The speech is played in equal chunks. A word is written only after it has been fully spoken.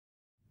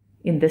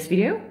In this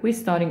video, we're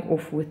starting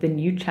off with the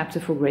new chapter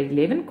for grade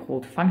 11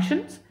 called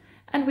Functions,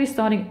 and we're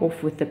starting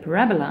off with the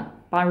parabola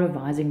by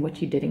revising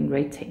what you did in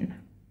grade 10.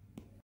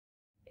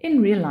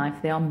 In real life,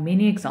 there are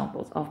many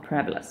examples of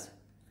parabolas,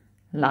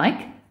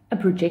 like a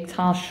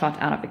projectile shot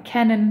out of a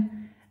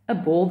cannon, a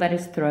ball that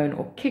is thrown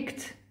or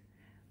kicked,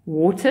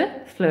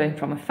 water flowing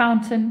from a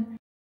fountain,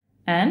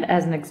 and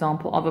as an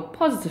example of a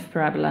positive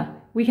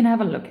parabola, we can have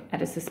a look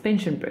at a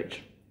suspension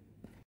bridge.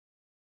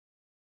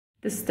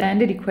 The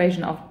standard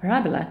equation of a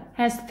parabola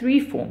has three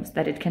forms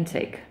that it can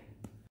take.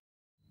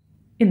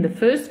 In the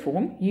first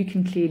form, you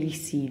can clearly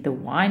see the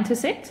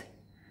y-intercept.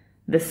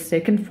 The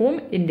second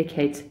form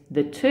indicates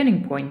the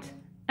turning point,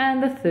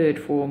 and the third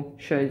form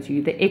shows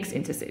you the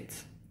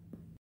x-intercepts.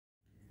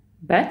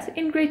 But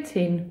in grade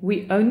 10,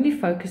 we only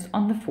focus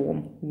on the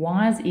form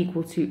y is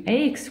equal to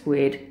ax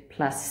squared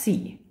plus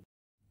c.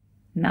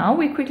 Now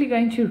we're quickly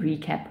going to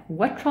recap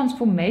what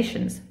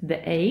transformations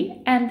the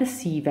a and the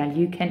c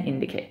value can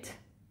indicate.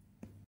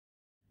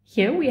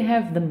 Here we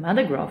have the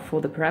mother graph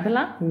for the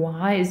parabola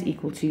y is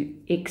equal to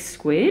x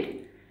squared,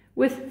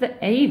 with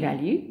the a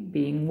value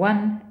being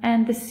 1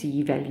 and the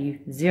c value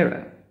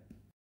 0.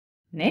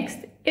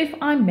 Next, if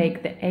I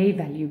make the a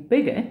value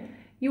bigger,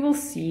 you will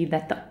see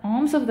that the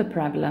arms of the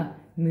parabola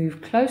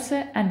move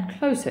closer and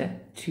closer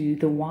to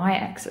the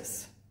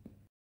y-axis.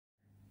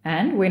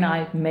 And when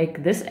I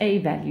make this a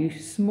value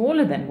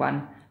smaller than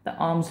 1, the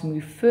arms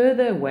move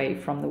further away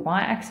from the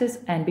y-axis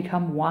and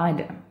become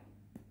wider.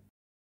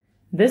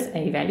 This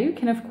a value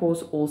can of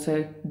course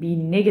also be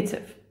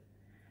negative.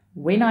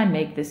 When I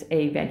make this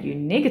a value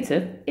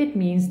negative, it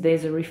means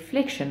there's a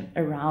reflection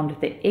around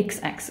the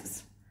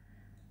x-axis.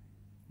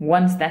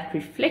 Once that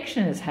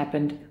reflection has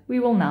happened, we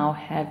will now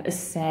have a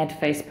sad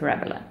face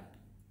parabola.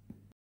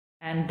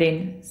 And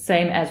then,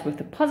 same as with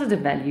the positive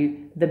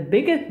value, the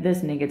bigger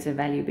this negative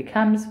value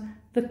becomes,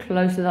 the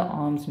closer the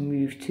arms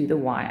move to the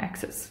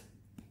y-axis.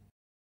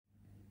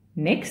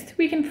 Next,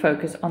 we can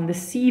focus on the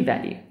c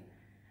value.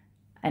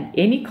 And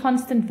any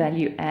constant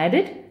value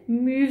added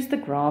moves the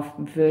graph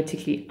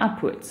vertically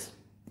upwards.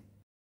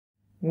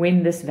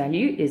 When this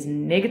value is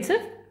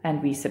negative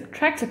and we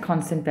subtract a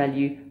constant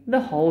value,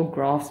 the whole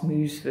graph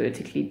moves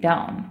vertically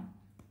down.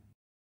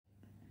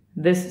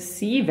 This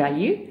c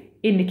value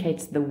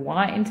indicates the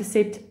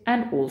y-intercept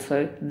and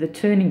also the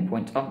turning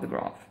point of the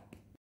graph.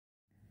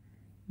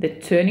 The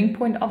turning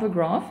point of a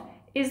graph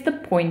is the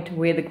point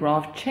where the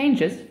graph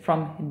changes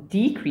from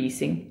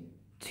decreasing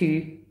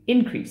to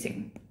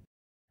increasing.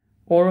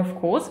 Or of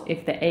course,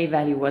 if the a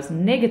value was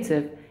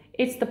negative,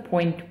 it's the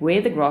point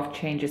where the graph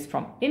changes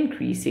from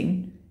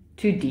increasing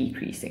to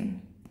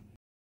decreasing.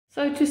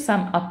 So to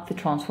sum up the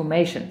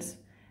transformations,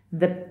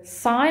 the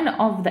sign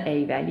of the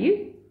a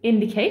value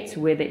indicates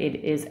whether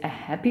it is a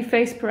happy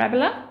face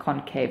parabola,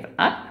 concave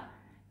up,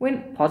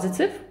 when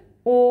positive,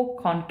 or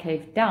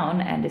concave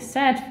down and a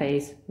sad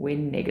face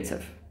when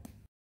negative.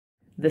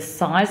 The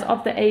size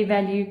of the a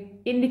value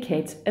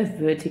indicates a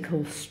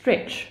vertical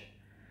stretch.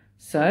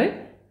 So,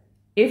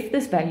 if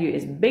this value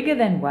is bigger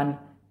than 1,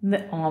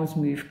 the arms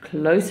move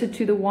closer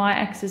to the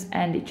y-axis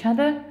and each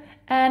other,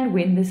 and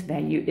when this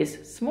value is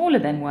smaller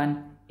than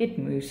 1, it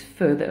moves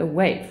further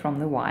away from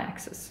the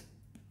y-axis.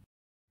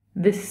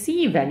 The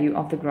c value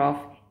of the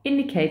graph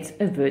indicates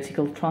a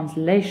vertical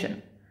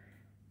translation.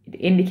 It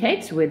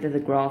indicates whether the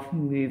graph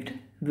moved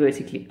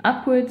vertically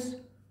upwards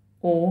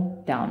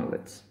or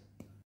downwards.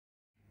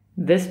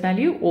 This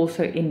value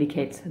also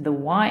indicates the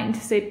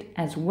y-intercept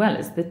as well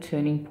as the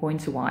turning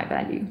point's y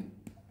value.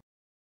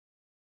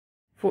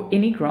 For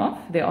any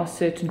graph, there are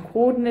certain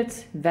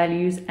coordinates,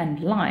 values, and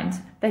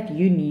lines that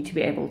you need to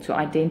be able to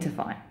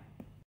identify.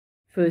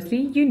 Firstly,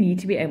 you need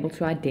to be able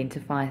to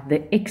identify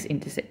the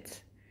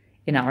x-intercepts.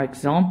 In our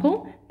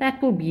example,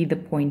 that will be the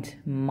point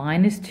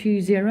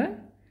 -2,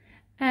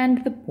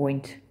 and the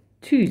point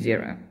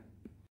 2,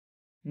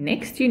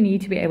 Next, you need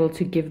to be able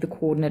to give the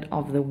coordinate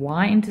of the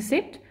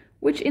y-intercept,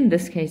 which in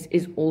this case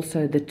is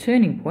also the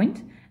turning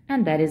point,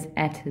 and that is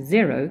at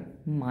 0,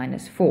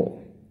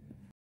 -4.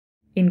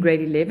 In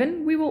grade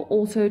 11, we will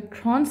also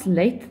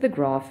translate the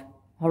graph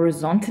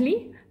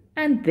horizontally,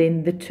 and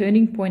then the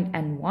turning point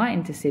and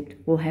y-intercept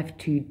will have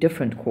two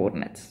different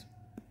coordinates.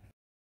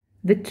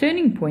 The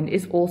turning point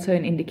is also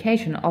an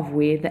indication of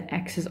where the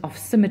axis of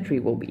symmetry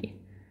will be.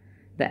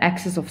 The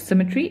axis of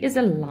symmetry is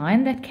a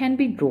line that can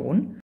be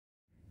drawn,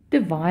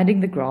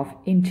 dividing the graph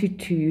into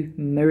two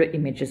mirror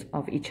images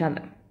of each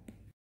other.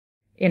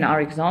 In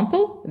our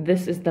example,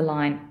 this is the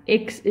line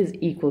x is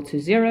equal to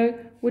 0,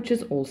 which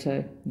is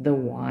also the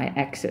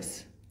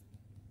y-axis.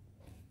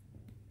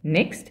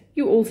 Next,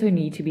 you also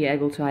need to be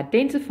able to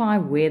identify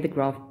where the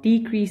graph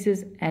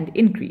decreases and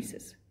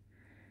increases.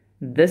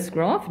 This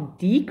graph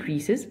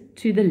decreases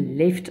to the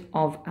left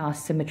of our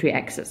symmetry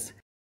axis.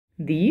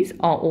 These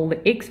are all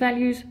the x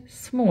values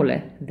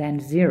smaller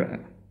than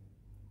 0.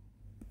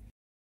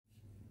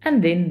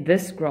 And then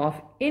this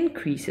graph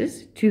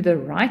increases to the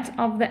right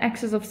of the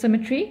axis of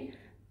symmetry,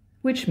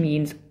 which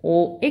means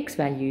all x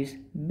values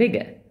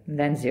bigger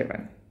than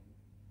 0.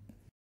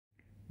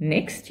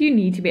 Next, you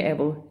need to be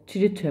able to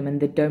determine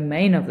the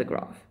domain of the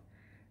graph.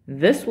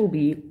 This will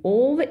be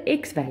all the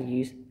x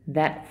values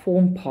that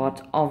form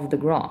part of the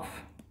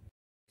graph.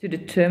 To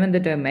determine the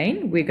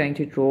domain, we're going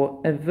to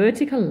draw a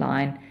vertical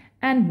line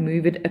and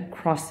move it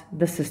across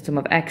the system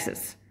of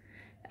axes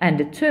and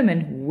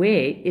determine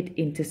where it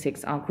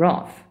intersects our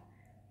graph.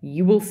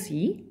 You will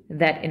see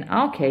that in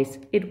our case,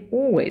 it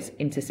always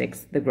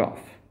intersects the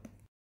graph.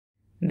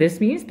 This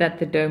means that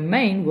the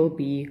domain will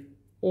be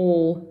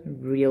all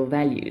real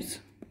values.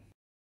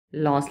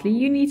 Lastly,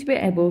 you need to be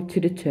able to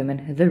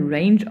determine the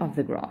range of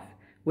the graph,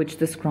 which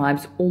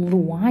describes all the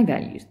y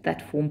values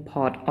that form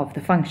part of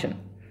the function.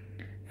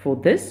 For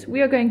this,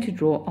 we are going to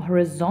draw a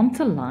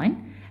horizontal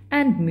line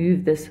and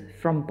move this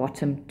from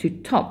bottom to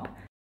top,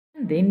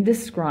 and then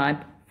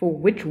describe for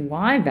which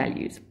y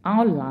values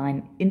our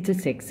line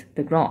intersects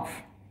the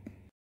graph.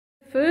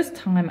 The first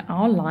time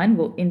our line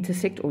will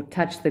intersect or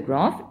touch the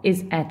graph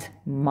is at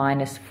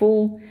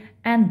 -4,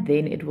 and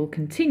then it will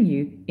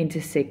continue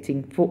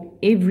intersecting for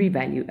every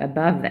value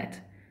above that.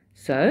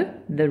 So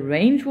the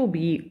range will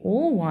be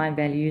all y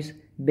values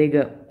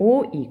bigger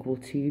or equal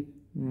to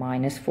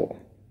 -4.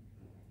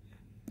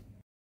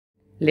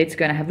 Let's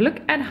go and have a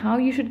look at how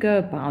you should go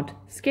about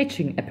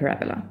sketching a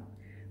parabola.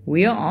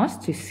 We are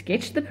asked to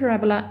sketch the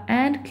parabola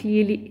and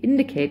clearly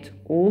indicate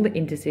all the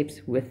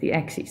intercepts with the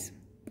axes.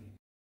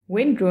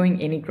 When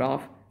drawing any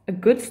graph, a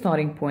good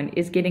starting point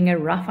is getting a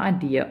rough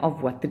idea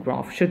of what the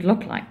graph should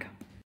look like.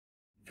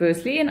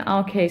 Firstly, in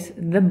our case,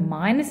 the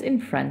minus in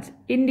front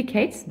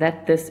indicates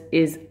that this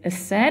is a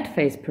sad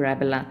face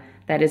parabola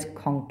that is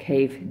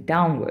concave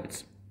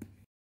downwards.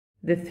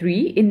 The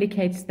 3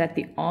 indicates that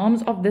the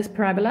arms of this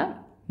parabola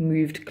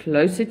moved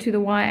closer to the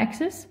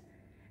y-axis,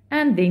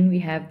 and then we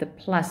have the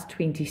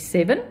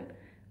 +27,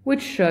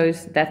 which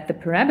shows that the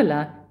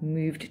parabola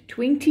moved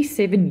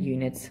 27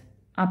 units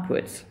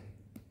upwards.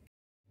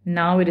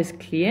 Now it is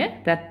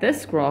clear that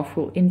this graph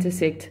will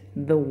intersect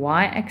the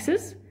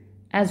y-axis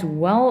as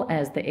well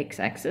as the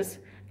x-axis,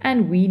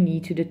 and we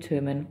need to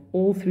determine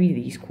all 3 of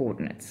these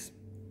coordinates.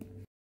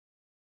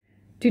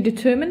 To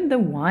determine the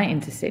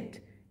y-intercept,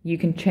 you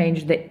can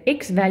change the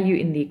x value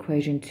in the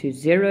equation to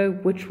 0,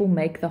 which will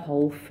make the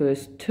whole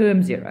first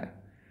term 0.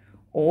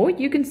 Or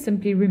you can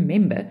simply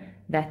remember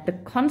that the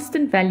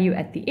constant value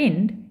at the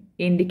end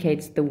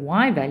indicates the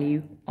y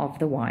value of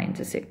the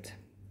y-intercept.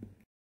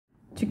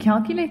 To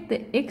calculate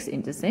the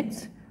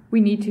x-intercepts,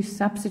 we need to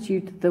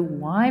substitute the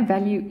y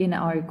value in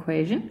our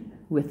equation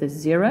with a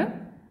 0,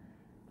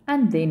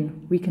 and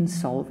then we can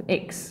solve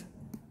x.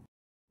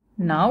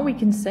 Now we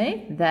can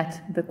say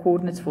that the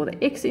coordinates for the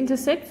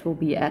x-intercepts will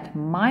be at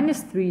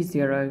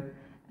 -30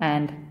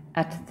 and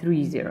at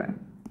 30.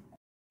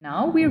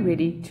 Now we're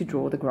ready to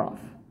draw the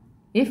graph.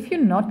 If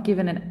you're not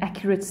given an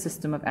accurate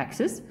system of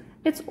axes,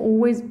 it's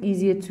always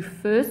easier to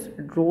first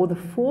draw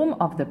the form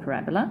of the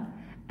parabola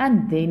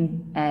and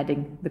then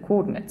adding the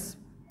coordinates.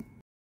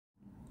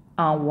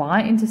 Our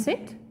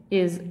y-intercept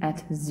is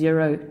at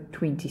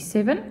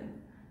 0.27,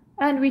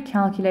 and we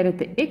calculated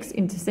the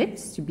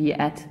x-intercepts to be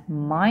at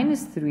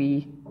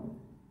 -3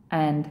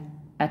 and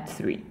at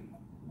 3.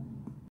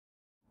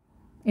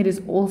 It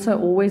is also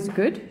always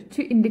good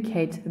to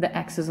indicate the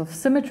axis of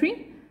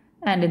symmetry,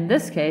 and in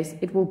this case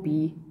it will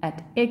be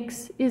at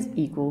x is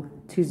equal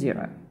to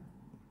 0.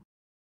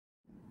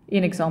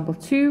 In example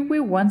 2,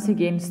 we're once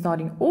again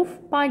starting off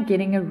by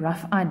getting a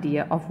rough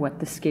idea of what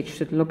the sketch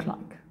should look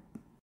like.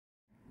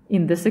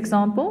 In this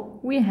example,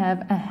 we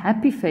have a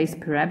happy face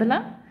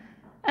parabola,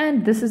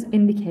 and this is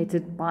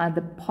indicated by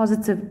the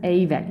positive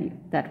a value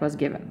that was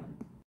given.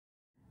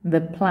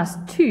 The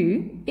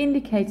 +2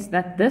 indicates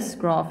that this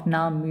graph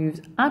now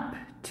moves up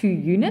 2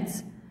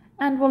 units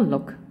and will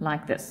look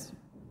like this.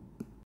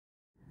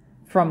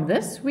 From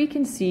this, we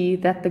can see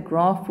that the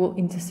graph will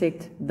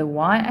intersect the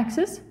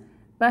y-axis,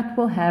 but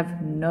will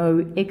have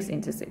no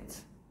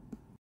x-intercepts.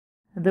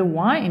 The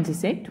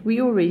y-intercept we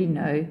already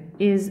know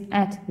is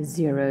at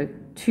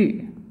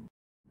 0.2.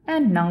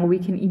 And now we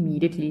can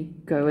immediately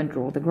go and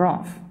draw the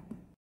graph.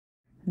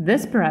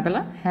 This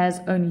parabola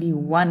has only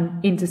one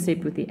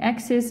intercept with the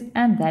axis,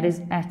 and that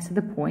is at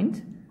the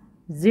point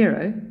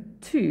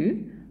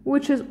 0.2,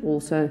 which is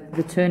also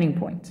the turning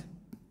point.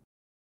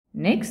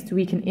 Next,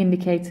 we can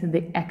indicate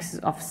the axis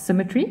of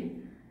symmetry,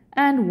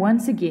 and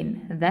once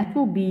again, that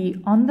will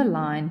be on the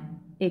line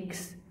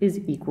x is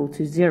equal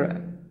to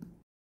 0.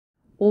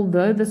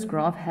 Although this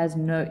graph has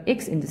no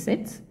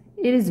x-intercepts,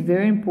 it is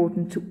very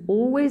important to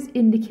always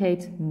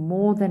indicate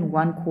more than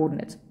one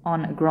coordinate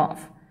on a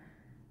graph.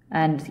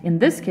 And in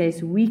this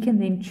case, we can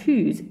then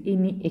choose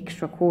any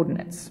extra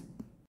coordinates.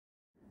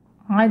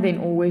 I then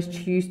always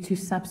choose to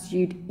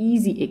substitute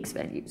easy x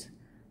values.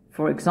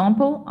 For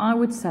example, I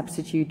would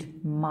substitute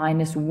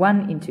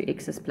 -1 into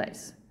x's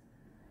place.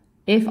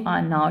 If I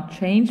now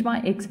change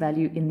my x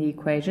value in the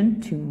equation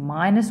to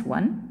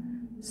 -1,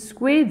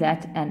 square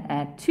that and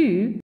add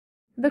 2,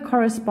 the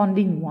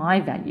corresponding y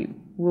value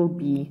will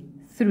be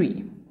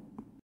 3.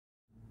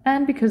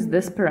 And because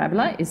this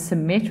parabola is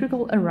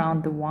symmetrical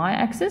around the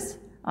y-axis,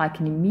 I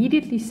can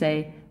immediately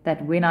say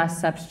that when I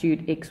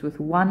substitute x with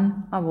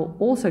 1, I will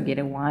also get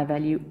a y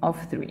value of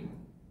 3.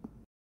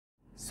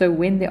 So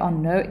when there are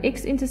no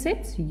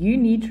x-intercepts, you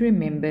need to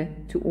remember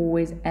to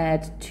always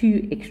add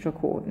 2 extra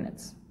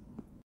coordinates.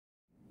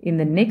 In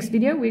the next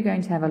video, we're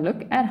going to have a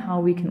look at how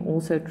we can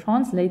also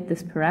translate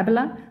this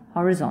parabola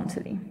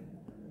horizontally.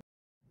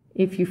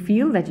 If you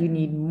feel that you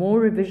need more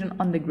revision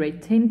on the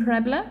grade 10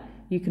 parabola,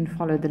 you can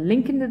follow the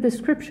link in the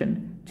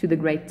description to the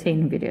grade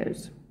 10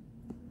 videos.